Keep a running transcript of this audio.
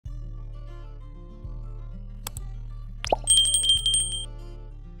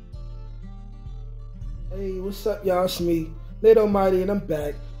Hey, what's up, y'all? It's me, Nate Almighty, and I'm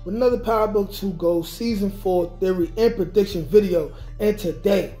back with another Powerbook 2 Ghost Season 4 Theory and Prediction video. And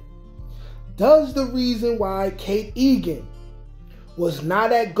today, does the reason why Kate Egan was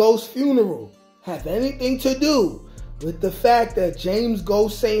not at Ghost's funeral have anything to do with the fact that James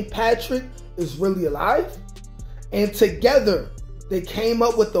Ghost St. Patrick is really alive? And together, they came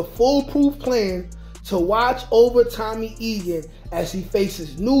up with a foolproof plan to watch over Tommy Egan as he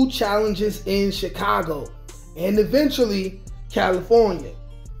faces new challenges in Chicago and eventually California.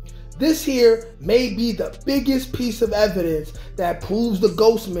 This here may be the biggest piece of evidence that proves the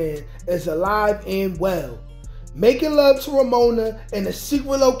Ghost Man is alive and well, making love to Ramona in a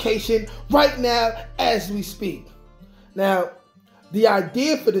secret location right now as we speak. Now, the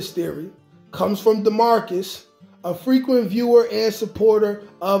idea for this theory comes from DeMarcus, a frequent viewer and supporter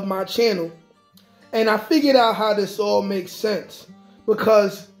of my channel. And I figured out how this all makes sense,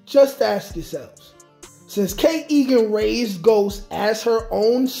 because just ask yourselves, since Kate Egan raised Ghost as her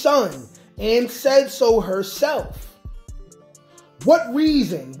own son and said so herself, what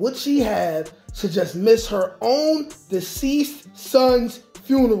reason would she have to just miss her own deceased son's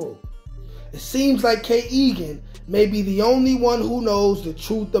funeral? It seems like Kate Egan may be the only one who knows the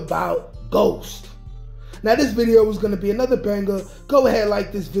truth about Ghost. Now, this video is going to be another banger. Go ahead,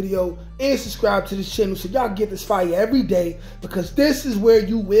 like this video and subscribe to this channel so y'all get this fire every day, because this is where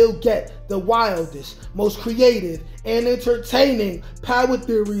you will get the wildest, most creative, and entertaining power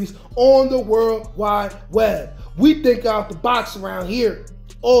theories on the World Wide Web. We think out the box around here.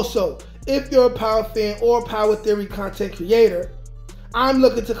 Also, if you're a power fan or power theory content creator, I'm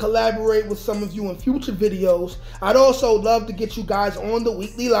looking to collaborate with some of you in future videos. I'd also love to get you guys on the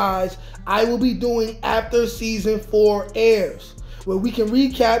weekly lives I will be doing after Season 4 airs, where we can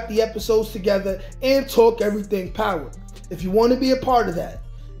recap the episodes together and talk everything power. If you want to be a part of that,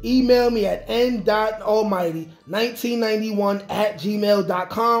 email me at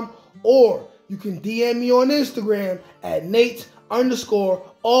n.almighty1991@gmail.com, or you can DM me on Instagram at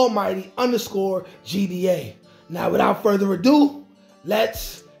Nate_Almighty_GDA. Now, without further ado,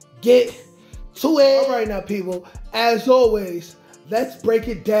 let's get to it. All right, now, people, as always, let's break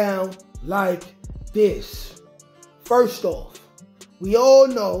it down like this. First off, we all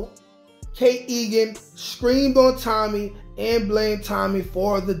know Kate Egan screamed on Tommy and blamed Tommy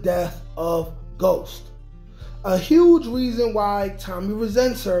for the death of Ghost. A huge reason why Tommy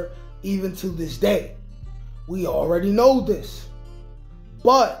resents her even to this day. We already know this.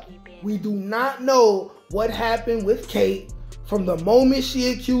 But we do not know what happened with Kate from the moment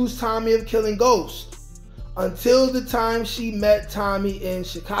she accused Tommy of killing Ghost until the time she met Tommy in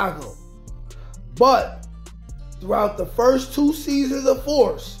Chicago. But throughout the first 2 seasons of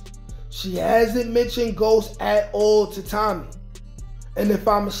Force, she hasn't mentioned Ghost at all to Tommy. And if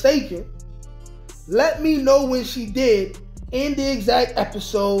I'm mistaken, let me know when she did in the exact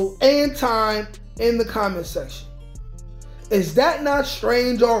episode and time in the comment section. Is that not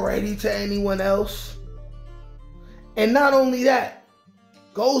strange already to anyone else? And not only that,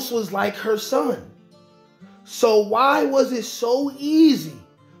 Ghost was like her son. So why was it so easy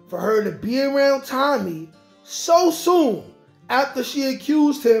for her to be around Tommy so soon after she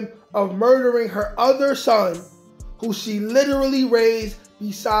accused him of murdering her other son, who she literally raised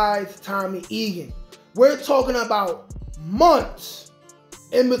besides Tommy Egan? We're talking about months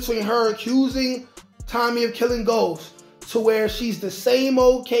in between her accusing Tommy of killing Ghost to where she's the same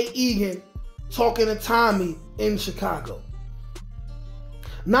old Kate Egan talking to Tommy in Chicago.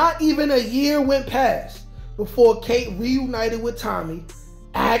 Not even a year went past before Kate reunited with Tommy,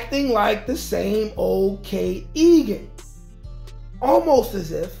 acting like the same old Kate Egan. Almost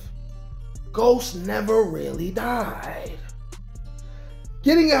as if Ghost never really died.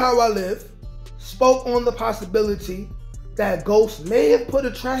 Getting It How I Live spoke on the possibility that Ghost may have put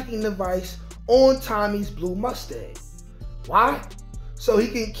a tracking device on Tommy's blue Mustang. Why? So he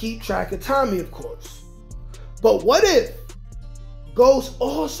can keep track of Tommy, of course. But what if Ghost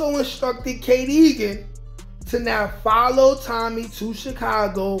also instructed Kate Egan to now follow Tommy to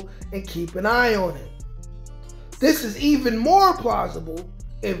Chicago and keep an eye on him? This is even more plausible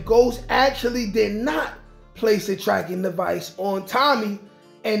if Ghost actually did not place a tracking device on Tommy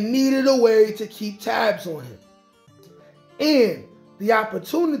and needed a way to keep tabs on him. And the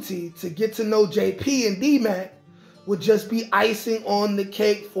opportunity to get to know JP and D-Mac would just be icing on the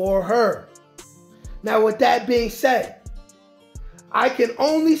cake for her. Now, with that being said, I can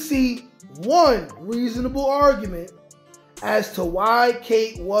only see one reasonable argument as to why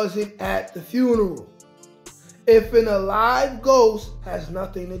Kate wasn't at the funeral, if an alive Ghost has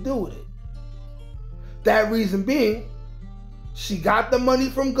nothing to do with it. That reason being, she got the money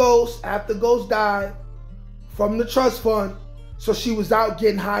from Ghost after Ghost died from the trust fund, so she was out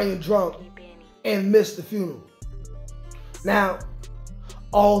getting high and drunk and missed the funeral. Now,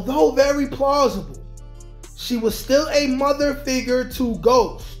 although very plausible, she was still a mother figure to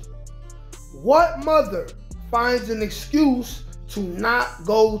Ghost. What mother finds an excuse to not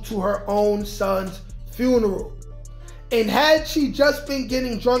go to her own son's funeral? And had she just been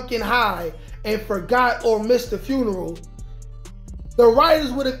getting drunk and high and forgot or missed the funeral, the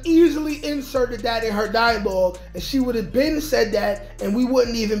writers would have easily inserted that in her dialogue, and she would have been said that, and we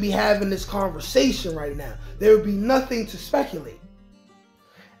wouldn't even be having this conversation right now. There would be nothing to speculate.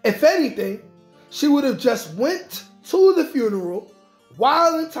 If anything, she would have just went to the funeral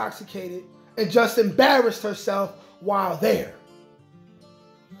while intoxicated and just embarrassed herself while there.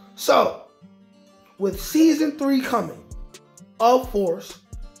 So, with season 3 coming, of Force,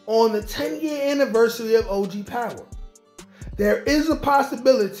 on the 10-year anniversary of OG Power, there is a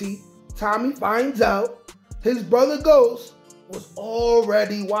possibility Tommy finds out his brother Ghost was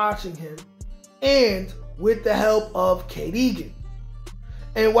already watching him, and with the help of Kate Egan.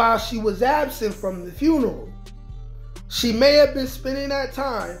 And while she was absent from the funeral, she may have been spending that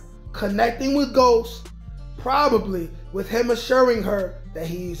time connecting with Ghost, probably with him assuring her that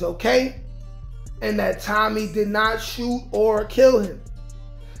he's okay and that Tommy did not shoot or kill him.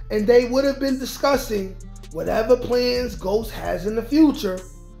 And they would have been discussing whatever plans Ghost has in the future.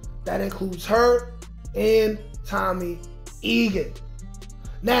 That includes her and Tommy Egan.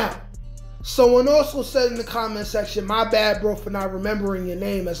 Now, someone also said in the comment section, my bad bro for not remembering your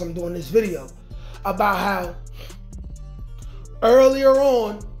name as I'm doing this video, about how earlier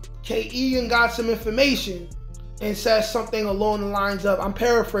on, Kate Egan got some information and said something along the lines of, I'm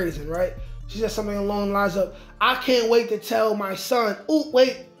paraphrasing, right? She said something along the lines of, I can't wait to tell my son,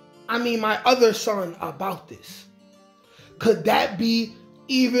 my other son about this. Could that be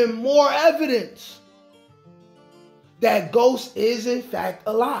even more evidence that Ghost is in fact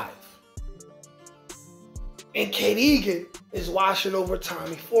alive? And Kate Egan is watching over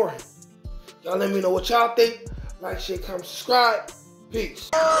Tommy for him. Y'all let me know what y'all think. Like, share, comment, subscribe. Peace.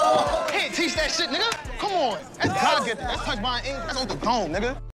 Can't teach that shit, nigga. Come on. That's gotta get that. That's touch my ink. That's on the dome, nigga.